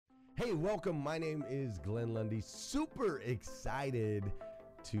Hey, welcome. My name is Glenn Lundy. Super excited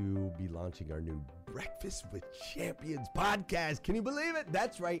to be launching our new Breakfast with Champions podcast. Can you believe it?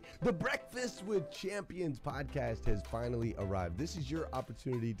 That's right. The Breakfast with Champions podcast has finally arrived. This is your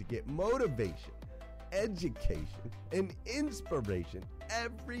opportunity to get motivation, education, and inspiration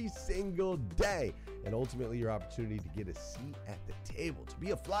every single day. And ultimately, your opportunity to get a seat at the table, to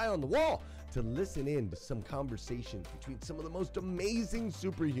be a fly on the wall, to listen in to some conversations between some of the most amazing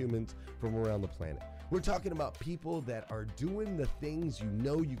superhumans from around the planet. We're talking about people that are doing the things you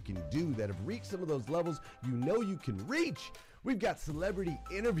know you can do, that have reached some of those levels you know you can reach. We've got celebrity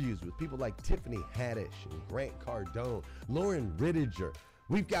interviews with people like Tiffany Haddish and Grant Cardone, Lauren Rittiger.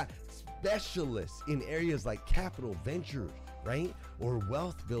 We've got specialists in areas like capital ventures, right? Or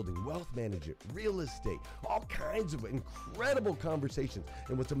wealth building, wealth management, real estate, all kinds of incredible conversations.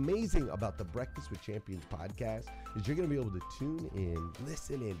 And what's amazing about the Breakfast with Champions podcast is you're going to be able to tune in,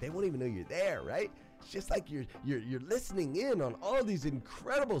 listen in. They won't even know you're there, right? It's just like you're listening in on all these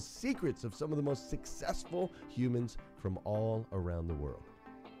incredible secrets of some of the most successful humans from all around the world.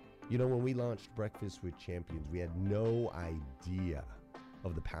 You know, when we launched Breakfast with Champions, we had no idea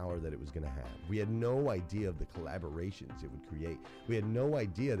of the power that it was going to have. We had no idea of the collaborations it would create. We had no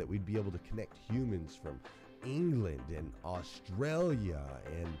idea that we'd be able to connect humans from England and Australia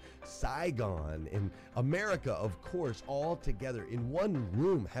and Saigon and America, of course, all together in one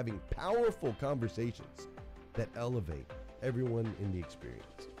room having powerful conversations that elevate everyone in the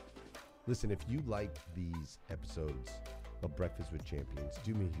experience. Listen, if you like these episodes of Breakfast with Champions,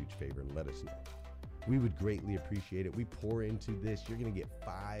 do me a huge favor and let us know. We would greatly appreciate it. We pour into this. You're going to get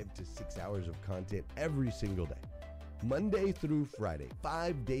 5 to 6 hours of content every single day, Monday through Friday,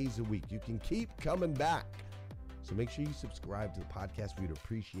 5 days a week. You can keep coming back. So make sure you subscribe to the podcast. We'd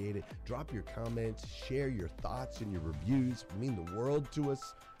appreciate it. Drop your comments, share your thoughts and your reviews. It would mean the world to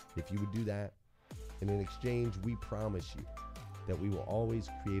us if you would do that. And in exchange, we promise you that we will always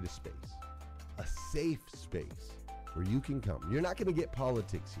create a space, a safe space where you can come. You're not going to get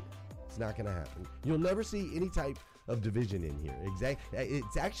politics here. It's not going to happen. You'll never see any type of division in here.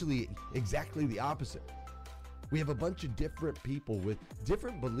 It's actually exactly the opposite. We have a bunch of different people with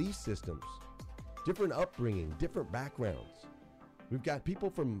different belief systems, different upbringing, different backgrounds. We've got people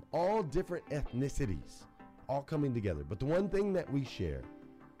from all different ethnicities all coming together. But the one thing that we share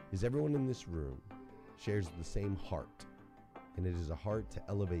is everyone in this room shares the same heart. And it is a heart to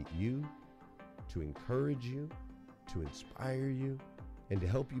elevate you, to encourage you, to inspire you, and to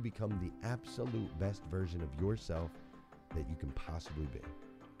help you become the absolute best version of yourself that you can possibly be.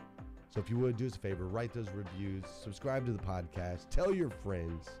 So if you would, do us a favor, write those reviews, subscribe to the podcast, tell your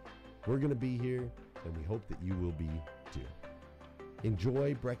friends. We're going to be here, and we hope that you will be too.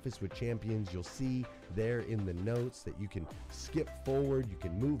 Enjoy Breakfast with Champions. You'll see there in the notes that you can skip forward, you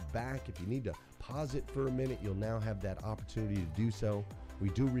can move back. If you need to pause it for a minute, you'll now have that opportunity to do so. We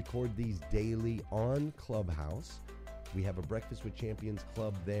do record these daily on Clubhouse. We have a Breakfast with Champions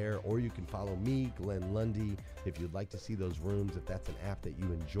club there, or you can follow me, Glenn Lundy, if you'd like to see those rooms. If that's an app that you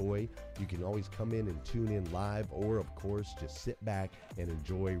enjoy, you can always come in and tune in live, or of course, just sit back and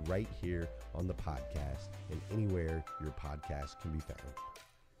enjoy right here on the podcast and anywhere your podcast can be found.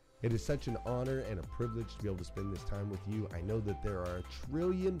 It is such an honor and a privilege to be able to spend this time with you. I know that there are a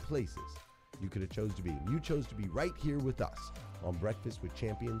trillion places you could have chose to be. You chose to be right here with us on Breakfast with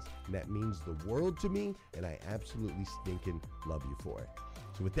Champions, and that means the world to me, and I absolutely stinking love you for it.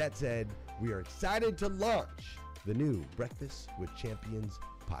 So with that said, we are excited to launch the new Breakfast with Champions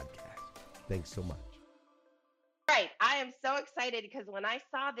podcast. Thanks so much. Right. I am so excited because when I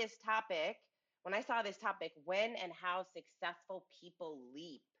saw this topic, when and how successful people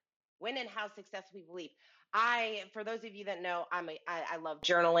leap, when and how successful people leap. For those of you that know, I love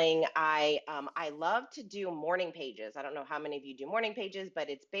journaling. I love to do morning pages. I don't know how many of you do morning pages, but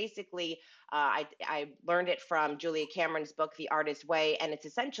it's basically I learned it from Julia Cameron's book, The Artist's Way, and it's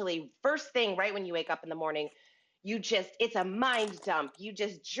essentially first thing right when you wake up in the morning. It's a mind dump. You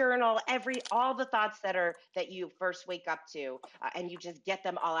just journal all the thoughts that you first wake up to, and you just get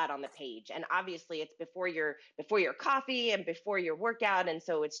them all out on the page. And obviously it's before your coffee and before your workout. And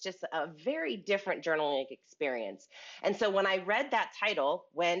so it's just a very different journaling experience. And so when I read that title,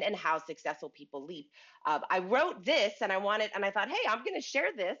 When and How Successful People Leap, I wrote this and I thought, hey, I'm going to share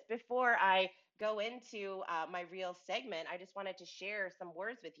this before I go into my real segment. I just wanted to share some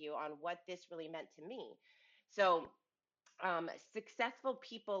words with you on what this really meant to me. So, successful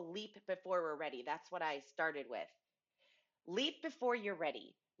people leap before we're ready. That's what I started with. Leap before you're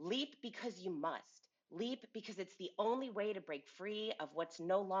ready. Leap because you must. Leap because it's the only way to break free of what's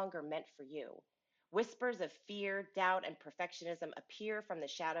no longer meant for you. Whispers of fear, doubt, and perfectionism appear from the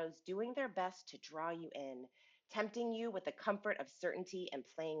shadows, doing their best to draw you in, tempting you with the comfort of certainty and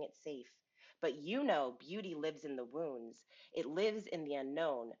playing it safe. But you know beauty lives in the wounds. It lives in the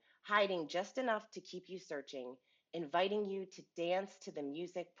unknown, hiding just enough to keep you searching, inviting you to dance to the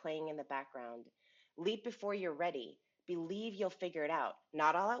music playing in the background. Leap before you're ready. Believe you'll figure it out,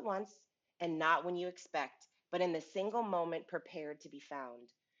 not all at once and not when you expect, but in the single moment prepared to be found.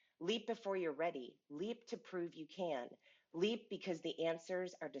 Leap before you're ready. Leap to prove you can. Leap because the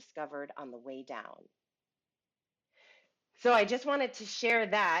answers are discovered on the way down. So I just wanted to share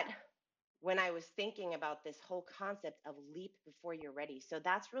that when I was thinking about this whole concept of leap before you're ready. So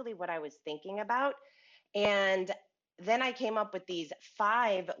that's really what I was thinking about. And then I came up with these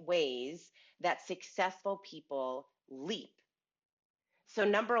 5 ways that successful people leap. So,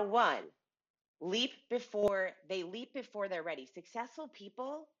 number one, leap before they're ready. Successful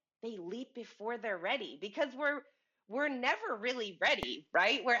people, they leap before they're ready because we're never really ready,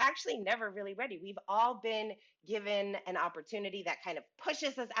 right? We're actually never really ready. We've all been given an opportunity that kind of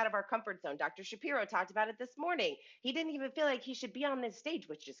pushes us out of our comfort zone. Dr. Shapiro talked about it this morning. He didn't even feel like he should be on this stage,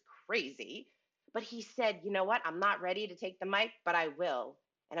 which is crazy. But he said, you know what? I'm not ready to take the mic, but I will,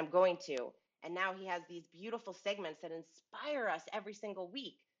 and I'm going to. And now he has these beautiful segments that inspire us every single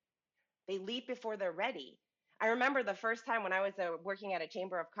week. They leap before they're ready. I remember the first time when I was working at a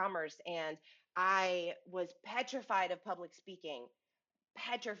chamber of commerce and I was petrified of public speaking.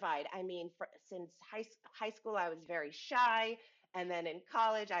 Petrified. I mean, since high school, I was very shy. And then in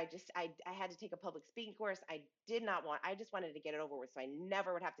college, I had to take a public speaking course. I just wanted to get it over with so I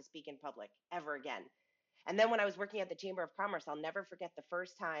never would have to speak in public ever again. And then when I was working at the Chamber of Commerce, I'll never forget the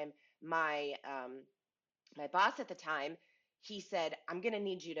first time my boss at the time, he said, I'm going to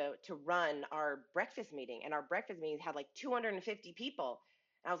need you to run our breakfast meeting. And our breakfast meeting had like 250 people.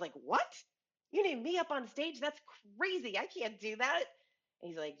 And I was like, what? You need me up on stage? That's crazy. I can't do that. And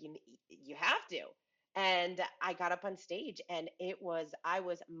he's like, you have to. And I got up on stage and I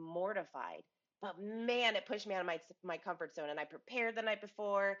was mortified. But man, it pushed me out of my comfort zone. And I prepared the night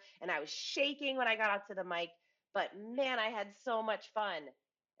before and I was shaking when I got out to the mic. But man, I had so much fun.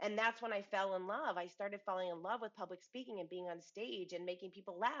 And that's when I fell in love. I started falling in love with public speaking and being on stage and making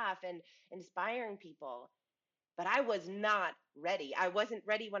people laugh and inspiring people. But I was not ready. I wasn't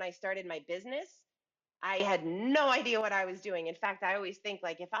ready when I started my business. I had no idea what I was doing. In fact, I always think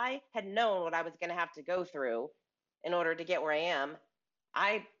like if I had known what I was going to have to go through in order to get where I am,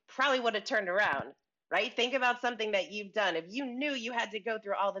 I probably would have turned around, right? Think about something that you've done. If you knew you had to go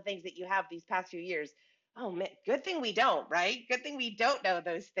through all the things that you have these past few years, oh man, good thing we don't, right? Good thing we don't know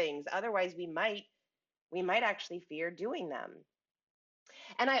those things. Otherwise, we might actually fear doing them.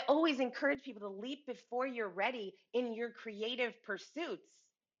 And I always encourage people to leap before you're ready in your creative pursuits.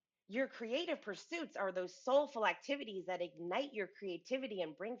 Your creative pursuits are those soulful activities that ignite your creativity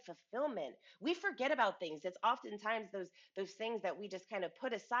and bring fulfillment. We forget about things. It's oftentimes those things that we just kind of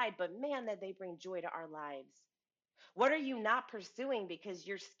put aside, but man, that they bring joy to our lives. What are you not pursuing because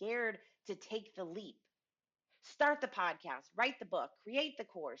you're scared to take the leap? Start the podcast, write the book, create the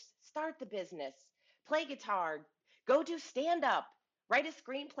course, start the business, play guitar, go do stand up, write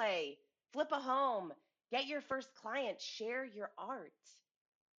a screenplay, flip a home, get your first client, share your art.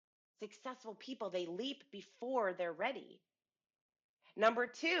 Successful people, they leap before they're ready. Number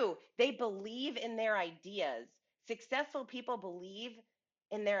two, they believe in their ideas. Successful people believe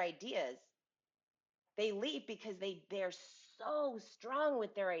in their ideas. They leap because they're so strong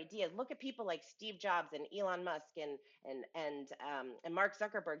with their ideas. Look at people like Steve Jobs and Elon Musk and Mark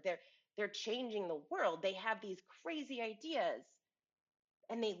Zuckerberg. They're changing the world. They have these crazy ideas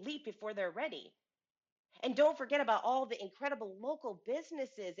and they leap before they're ready. And don't forget about all the incredible local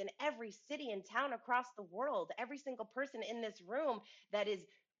businesses in every city and town across the world. Every single person in this room that is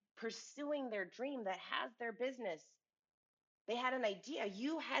pursuing their dream, that has their business. They had an idea.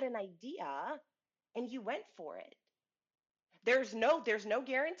 You had an idea and you went for it. There's no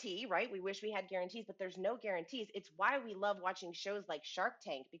guarantee, right? We wish we had guarantees, but there's no guarantees. It's why we love watching shows like Shark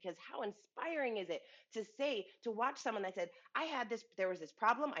Tank, because how inspiring is it to watch someone that said, there was this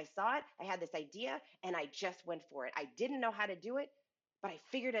problem, I saw it, I had this idea, and I just went for it. I didn't know how to do it, but I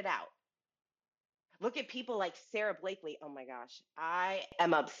figured it out. Look at people like Sarah Blakely. Oh my gosh, I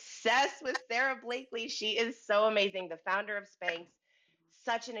am obsessed with Sarah Blakely. She is so amazing, the founder of Spanx,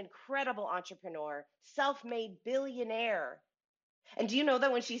 such an incredible entrepreneur, self-made billionaire. And do you know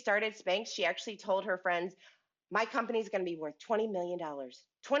that when she started Spanx, she actually told her friends, my company is going to be worth $20 million.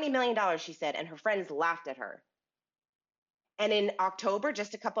 $20 million, she said, and her friends laughed at her. And in October,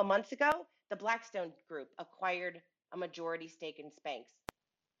 just a couple months ago, the Blackstone Group acquired a majority stake in Spanx.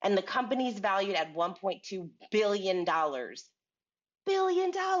 And the company's valued at $1.2 billion.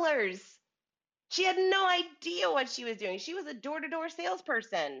 Billion dollars. She had no idea what she was doing. She was a door to door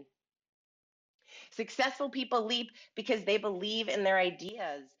salesperson. Successful people leap because they believe in their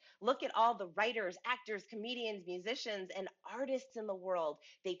ideas. Look at all the writers, actors, comedians, musicians, and artists in the world.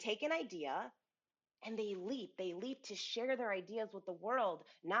 They take an idea and they leap. They leap to share their ideas with the world,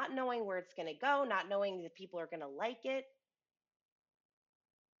 not knowing where it's going to go, not knowing if people are going to like it.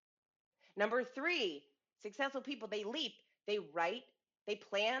 Number three, successful people, they leap, they write, they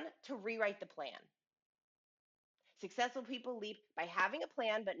plan to rewrite the plan. Successful people leap by having a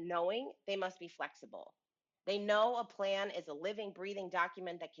plan, but knowing they must be flexible. They know a plan is a living, breathing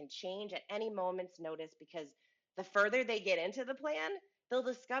document that can change at any moment's notice because the further they get into the plan, they'll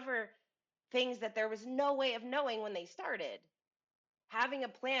discover things that there was no way of knowing when they started. Having a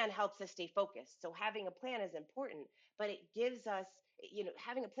plan helps us stay focused. So having a plan is important, but it gives us,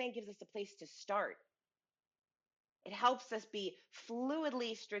 having a plan gives us a place to start. It helps us be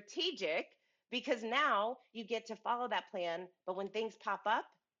fluidly strategic because now you get to follow that plan, but when things pop up,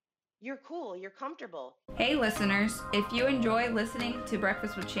 you're cool, you're comfortable. Hey listeners, if you enjoy listening to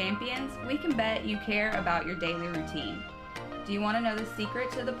Breakfast with Champions, we can bet you care about your daily routine. Do you want to know the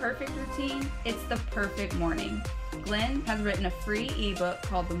secret to the perfect routine? It's the perfect morning. Glenn has written a free ebook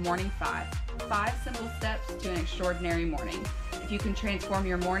called The Morning 5, 5 simple steps to an extraordinary morning. If you can transform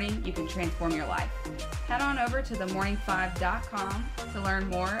your morning, you can transform your life. Head on over to themorning5.com to learn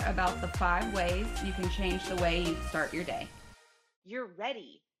more about the 5 ways you can change the way you start your day. You're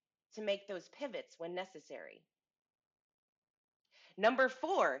ready to make those pivots when necessary. Number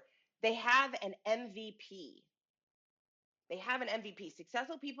 4, they have an MVP. They have an MVP.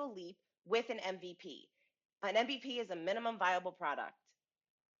 Successful people leap with an MVP. An MVP is a minimum viable product.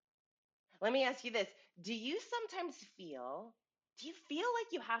 Let me ask you this. Do you sometimes do you feel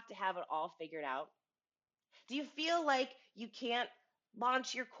like you have to have it all figured out? Do you feel like you can't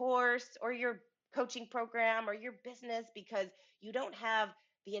launch your course or your coaching program or your business because you don't have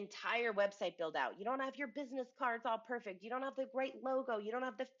the entire website built out? You don't have your business cards all perfect. You don't have the great logo. You don't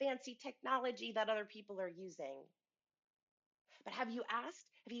have the fancy technology that other people are using. But have you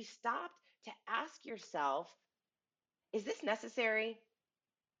stopped to ask yourself, is this necessary?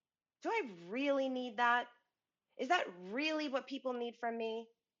 Do I really need that? Is that really what people need from me?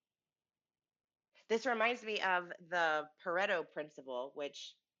 This reminds me of the Pareto principle,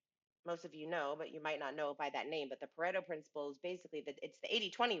 which most of you know, but you might not know it by that name. But the Pareto principle is basically that it's the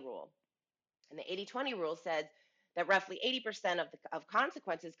 80-20 rule. And the 80-20 rule says that roughly 80% of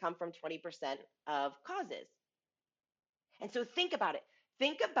consequences come from 20% of causes. And so think about it.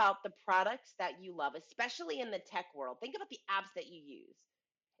 Think about the products that you love, especially in the tech world. Think about the apps that you use.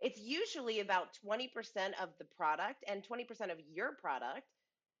 It's usually about 20% of the product and 20% of your product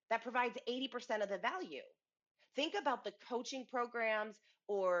that provides 80% of the value. Think about the coaching programs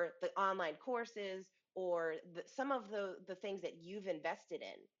or the online courses or some of the things that you've invested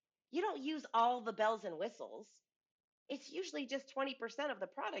in. You don't use all the bells and whistles. It's usually just 20% of the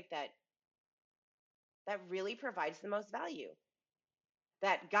product that really provides the most value,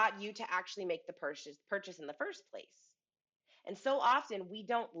 that got you to actually make the purchase in the first place. And so often we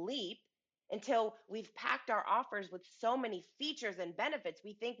don't leap until we've packed our offers with so many features and benefits.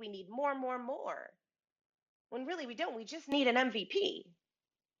 We think we need more, more, more. When really we don't. We just need an MVP.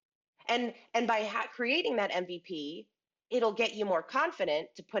 And by creating that MVP, it'll get you more confident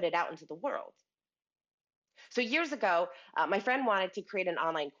to put it out into the world. So years ago, my friend wanted to create an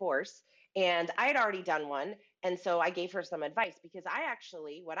online course, and I had already done one. And so I gave her some advice because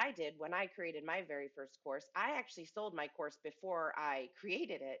what I did when I created my very first course, I actually sold my course before I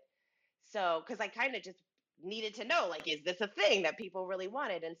created it. So, because I kind of just needed to know, like, is this a thing that people really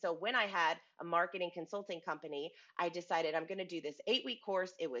wanted? And so when I had a marketing consulting company, I decided I'm going to do this 8-week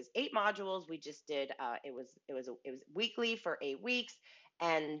course. It was 8 modules. We just did, it was weekly for 8 weeks.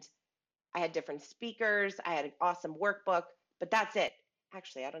 And I had different speakers. I had an awesome workbook, but that's it.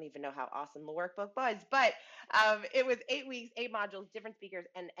 Actually, I don't even know how awesome the workbook was, but it was 8 weeks, 8 modules, different speakers,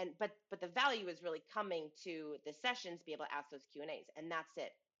 but the value is really coming to the sessions, be able to ask those Q&As, and that's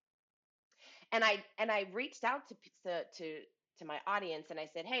it. And I reached out to my audience and I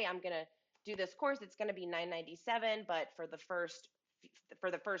said, hey, I'm gonna do this course. It's gonna be $997, but for the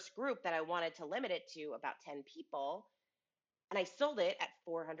first group that I wanted to limit it to about 10 people, and I sold it at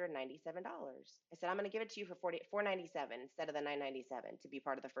 $497. I said, I'm going to give it to you for $497 instead of the $997 to be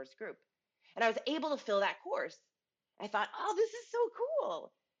part of the first group. And I was able to fill that course. I thought, oh, this is so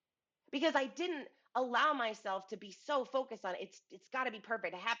cool, because I didn't allow myself to be so focused on it's got to be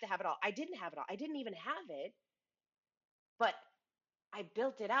perfect. I have to have it all. I didn't have it all. I didn't even have it. But I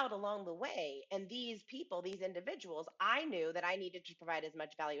built it out along the way. And these people, these individuals, I knew that I needed to provide as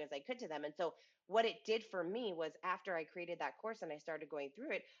much value as I could to them. And so, what it did for me was after I created that course and I started going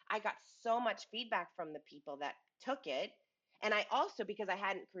through it, I got so much feedback from the people that took it. And I also, because I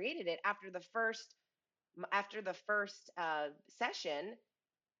hadn't created it after the first session,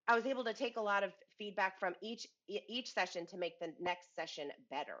 I was able to take a lot of feedback from each session to make the next session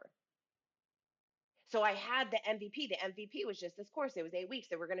better. So I had the MVP. The MVP was just this course. It was 8 weeks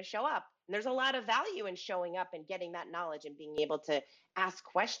that we're going to show up. And there's a lot of value in showing up and getting that knowledge and being able to ask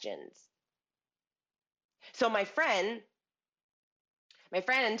questions. So my friend,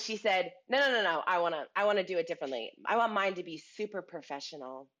 she said, no, no, no, no. I want to do it differently. I want mine to be super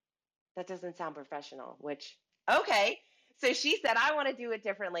professional. That doesn't sound professional, which, okay. So she said, I want to do it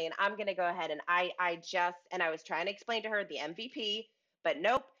differently and I'm going to go ahead and and I was trying to explain to her the MVP, but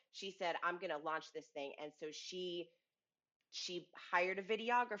nope. She said, I'm going to launch this thing. And so she hired a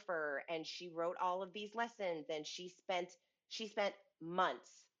videographer and she wrote all of these lessons and she spent months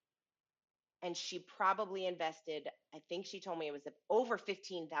and she probably invested, I think she told me it was over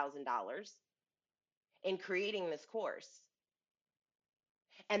 $15,000 in creating this course.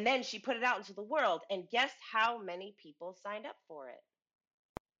 And then she put it out into the world. And guess how many people signed up for it?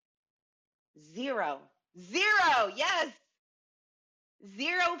 Zero. Zero. Yes.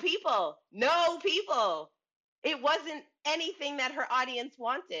 Zero people. No people. It wasn't anything that her audience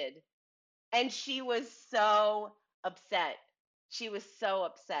wanted. And she was so upset. She was so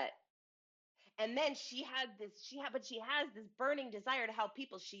upset. And then she has this burning desire to help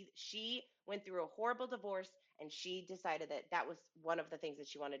people. She went through a horrible divorce and she decided that that was one of the things that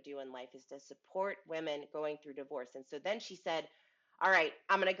she wanted to do in life is to support women going through divorce. And so then she said, all right,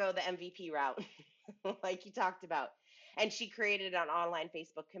 I'm going to go the MVP route, like you talked about. And she created an online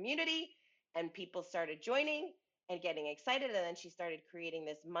Facebook community and people started joining and getting excited. And then she started creating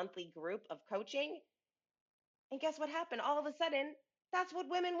this monthly group of coaching. And guess what happened? All of a sudden, that's what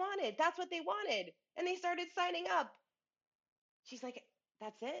women wanted. That's what they wanted. And they started signing up. She's like,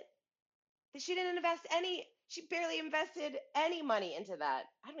 that's it. She didn't she barely invested any money into that.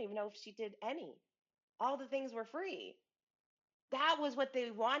 I don't even know if she did any. All the things were free. That was what they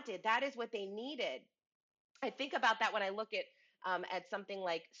wanted. That is what they needed. I think about that when I look at something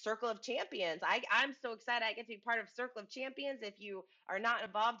like Circle of Champions. I'm so excited I get to be part of Circle of Champions. If you are not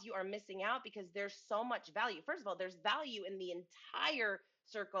involved, you are missing out because there's so much value. First of all, there's value in the entire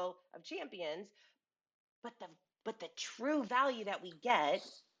Circle of Champions, but the true value that we get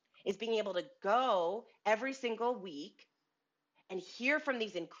is being able to go every single week and hear from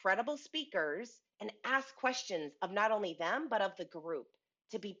these incredible speakers and ask questions of not only them, but of the group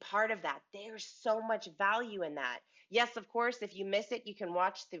to be part of that. There's so much value in that. Yes, of course, if you miss it, you can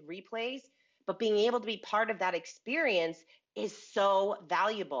watch the replays, but being able to be part of that experience is so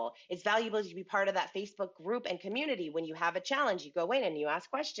valuable. It's valuable to be part of that Facebook group and community. When you have a challenge, you go in and you ask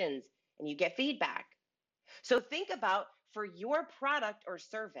questions and you get feedback. So think about for your product or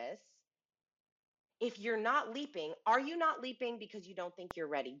service, if you're not leaping, are you not leaping because you don't think you're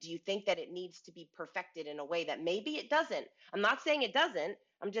ready? Do you think that it needs to be perfected in a way that maybe it doesn't? I'm not saying it doesn't.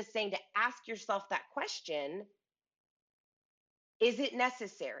 I'm just saying to ask yourself that question. Is it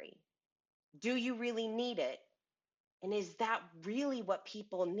necessary? Do you really need it? And is that really what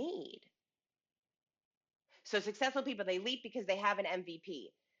people need? So successful people, they leap because they have an MVP.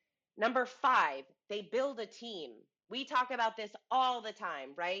 Number 5, they build a team. We talk about this all the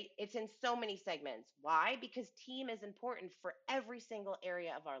time, right? It's in so many segments. Why? Because team is important for every single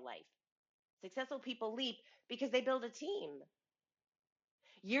area of our life. Successful people leap because they build a team.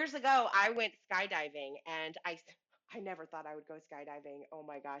 Years ago, I went skydiving and I never thought I would go skydiving. Oh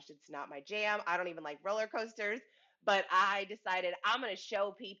my gosh, it's not my jam. I don't even like roller coasters, but I decided I'm going to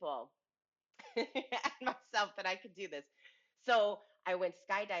show people and myself that I could do this. So I went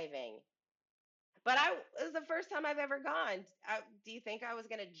skydiving. But it was the first time I've ever gone. Do you think I was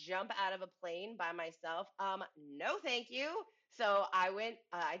going to jump out of a plane by myself? No, thank you. So I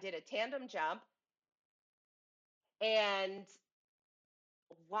did a tandem jump. And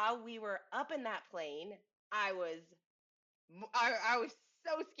while we were up in that plane, I was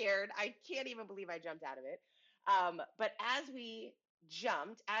so scared. I can't even believe I jumped out of it. But as we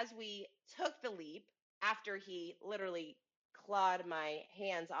took the leap, after he literally clawed my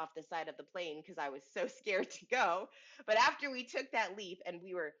hands off the side of the plane because I was so scared to go. But after we took that leap and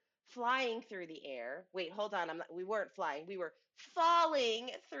we were flying through the air, wait, hold on, we weren't flying, we were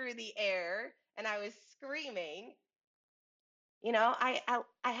falling through the air, and I was screaming. You know, I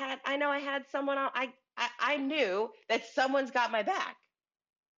had someone on. I knew that someone's got my back.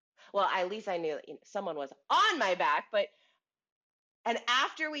 Well, at least I knew that, someone was on my back, but And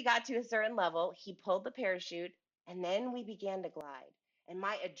after we got to a certain level, he pulled the parachute and then we began to glide. And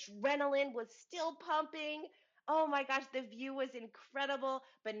my adrenaline was still pumping. Oh my gosh, the view was incredible.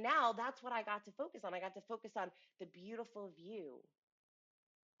 But now that's what I got to focus on. I got to focus on the beautiful view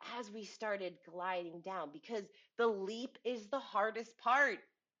as we started gliding down because the leap is the hardest part.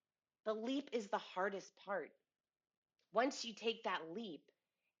 The leap is the hardest part. Once you take that leap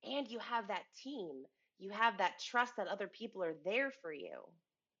and you have that team, you have that trust that other people are there for you,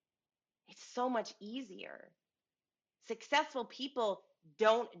 it's so much easier. Successful people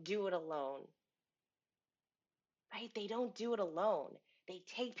don't do it alone, right? They don't do it alone. They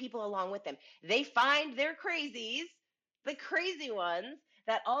take people along with them. They find their crazies, the crazy ones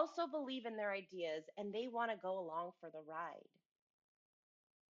that also believe in their ideas and they want to go along for the ride.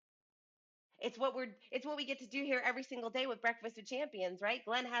 It's what we get to do here every single day with Breakfast with Champions, right?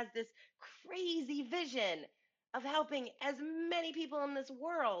 Glenn has this crazy vision of helping as many people in this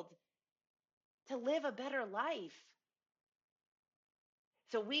world to live a better life.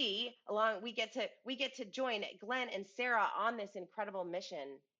 So we get to join Glenn and Sarah on this incredible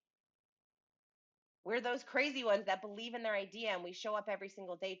mission. We're those crazy ones that believe in their idea and we show up every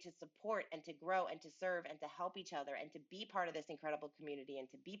single day to support and to grow and to serve and to help each other and to be part of this incredible community and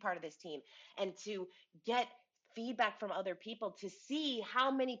to be part of this team and to get feedback from other people to see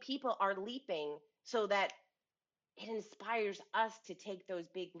how many people are leaping so that it inspires us to take those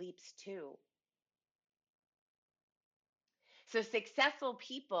big leaps too. So successful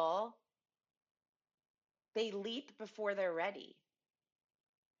people, they leap before they're ready.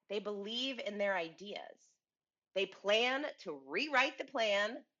 They believe in their ideas. They plan to rewrite the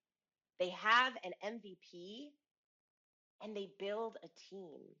plan. They have an MVP and they build a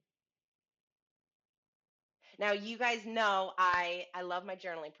team. Now, you guys know I love my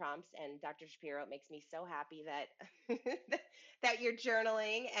journaling prompts, and Dr. Shapiro, it makes me so happy that that you're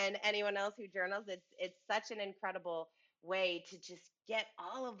journaling, and anyone else who journals. It's such an incredible way to just get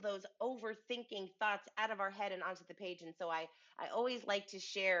all of those overthinking thoughts out of our head and onto the page. And so I always like to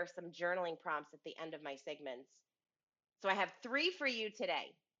share some journaling prompts at the end of my segments. So I have 3 for you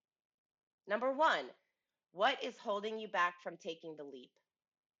today. Number 1, what is holding you back from taking the leap?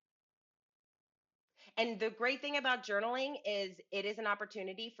 And the great thing about journaling is it is an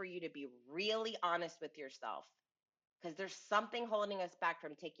opportunity for you to be really honest with yourself because there's something holding us back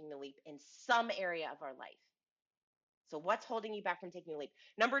from taking the leap in some area of our life. So, what's holding you back from taking the leap?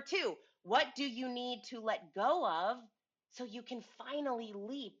 Number 2, what do you need to let go of so you can finally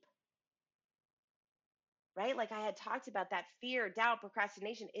leap? Right? Like I had talked about that fear, doubt,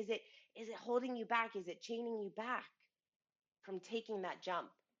 procrastination. Is it holding you back? Is it chaining you back from taking that jump?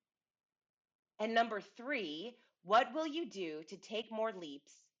 And number 3, what will you do to take more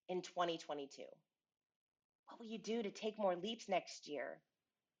leaps in 2022? What will you do to take more leaps next year?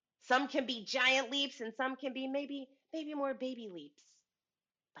 Some can be giant leaps and some can be maybe more baby leaps.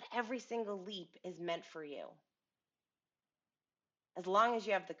 But every single leap is meant for you. As long as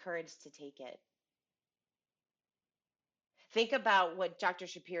you have the courage to take it. Think about what Dr.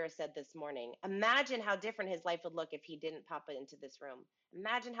 Shapiro said this morning. Imagine how different his life would look if he didn't pop into this room.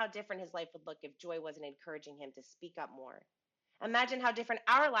 Imagine how different his life would look if Joy wasn't encouraging him to speak up more. Imagine how different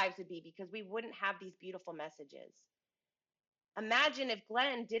our lives would be because we wouldn't have these beautiful messages. Imagine if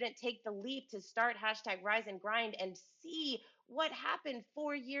Glenn didn't take the leap to start hashtag Rise and Grind and see what happened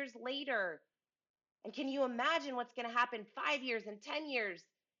 4 years later. And can you imagine what's going to happen 5 years and 10 years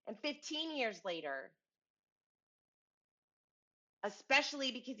and 15 years later?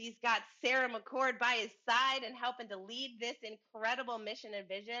 Especially because he's got Sarah McCord by his side and helping to lead this incredible mission and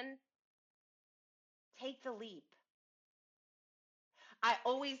vision. Take the leap. I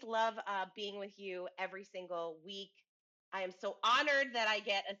always love being with you every single week. I am so honored that I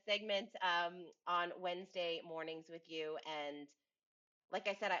get a segment on Wednesday mornings with you. And like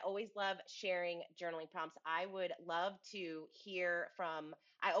I said, I always love sharing journaling prompts. I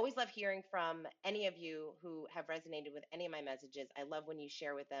always love hearing from any of you who have resonated with any of my messages. I love when you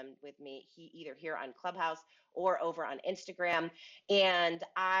share them with me, either here on Clubhouse or over on Instagram. And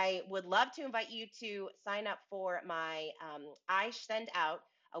I would love to invite you to sign up for I send out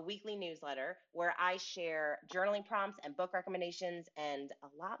a weekly newsletter where I share journaling prompts and book recommendations and a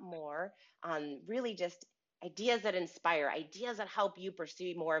lot more on really just ideas that inspire, ideas that help you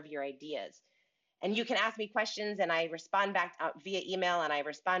pursue more of your ideas. And you can ask me questions and I respond back via email and I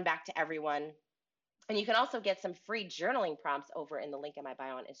respond back to everyone. And you can also get some free journaling prompts over in the link in my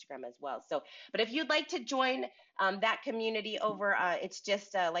bio on Instagram as well. So, but if you'd like to join that community over, it's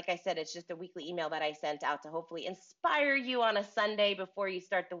just, like I said, it's just a weekly email that I sent out to hopefully inspire you on a Sunday before you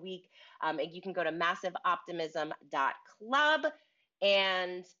start the week. And you can go to massiveoptimism.club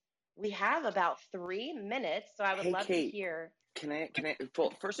And we have about 3 minutes, so I would love Kate, to hear. Can I,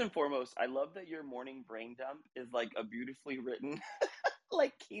 well, first and foremost, I love that your morning brain dump is like a beautifully written,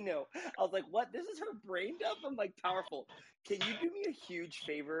 like keynote. I was like, what? This is her brain dump? I'm like, powerful. Can you do me a huge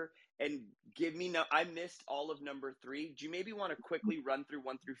favor and give me, I missed all of number 3. Do you maybe want to quickly run through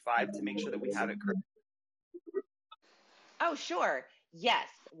 1 through 5 to make sure that we have it correct? Oh, sure. Yes.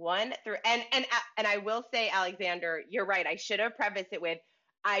 1 through, and I will say, Alexander, you're right. I should have prefaced it with,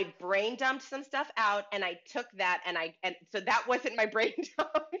 I brain dumped some stuff out and I took that and so that wasn't my brain dump.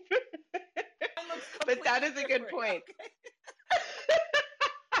 But that is a good point.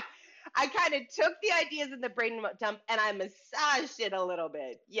 I kind of took the ideas in the brain dump and I massaged it a little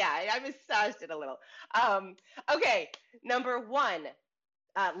bit. Yeah, I massaged it a little. Okay, number 1,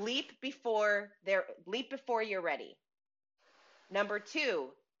 leap before you're ready. Number 2,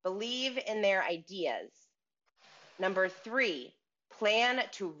 believe in their ideas. Number 3, plan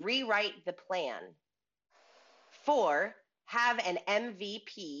to rewrite the plan. 4, have an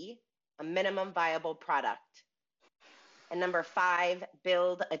MVP, a minimum viable product. And number 5,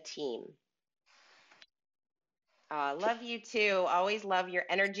 build a team. Love you too. Always love your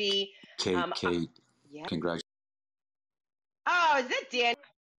energy. Kate, yeah. Congratulations. Oh, is it Dan?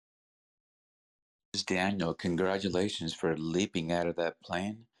 Daniel, congratulations for leaping out of that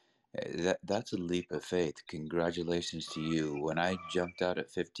plane. That's a leap of faith. Congratulations to you. When I jumped out at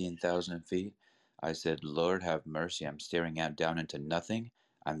 15,000 feet, I said, Lord, have mercy. I'm staring out down into nothing.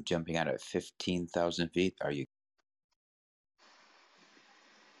 I'm jumping out at 15,000 feet. Are you?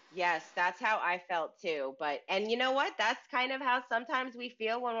 Yes, that's how I felt too. And you know what? That's kind of how sometimes we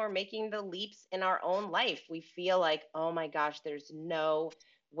feel when we're making the leaps in our own life. We feel like, oh my gosh, there's no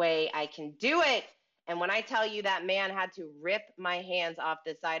way I can do it. And when I tell you that man had to rip my hands off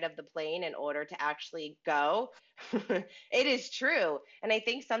the side of the plane in order to actually go, it is true. And I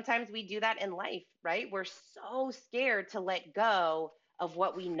think sometimes we do that in life, right? We're so scared to let go of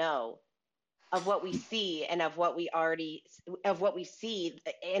what we know, of what we see, and of what we see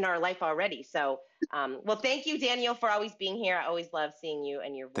in our life already. So, well, thank you, Daniel, for always being here. I always love seeing you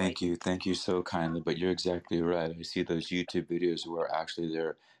and your voice. Thank you so kindly. But you're exactly right. I see those YouTube videos where actually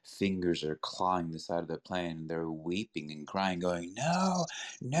their fingers are clawing the side of the plane and they're weeping and crying, going,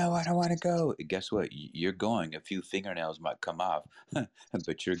 no, I don't want to go. Guess what? You're going. A few fingernails might come off,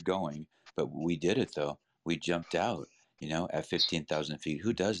 but you're going. But we did it though. We jumped out. At 15,000 feet.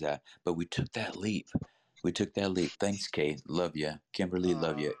 Who does that? But we took that leap. Thanks, Kate. Love you. Kimberly,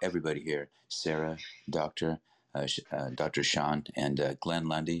 love you. Everybody here. Sarah, Dr. Sean, and Glenn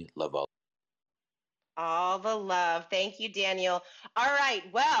Lundy. Love all. All the love. Thank you, Daniel. All right.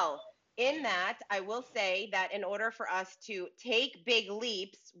 Well, in that, I will say that in order for us to take big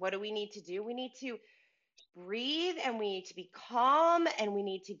leaps, what do we need to do? We need to breathe and we need to be calm and we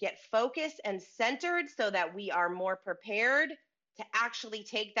need to get focused and centered so that we are more prepared to actually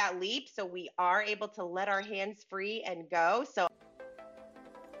take that leap, so we are able to let our hands free and go. So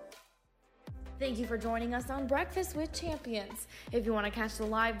thank you for joining us on Breakfast with Champions. If you want to catch the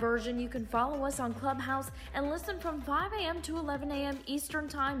live version, you can follow us on Clubhouse and listen from 5 a.m. to 11 a.m. Eastern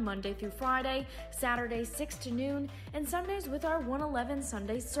Time, Monday through Friday, Saturdays 6 to noon, and Sundays with our 111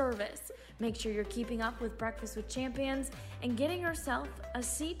 Sunday service. Make sure you're keeping up with Breakfast with Champions and getting yourself a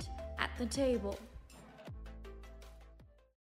seat at the table.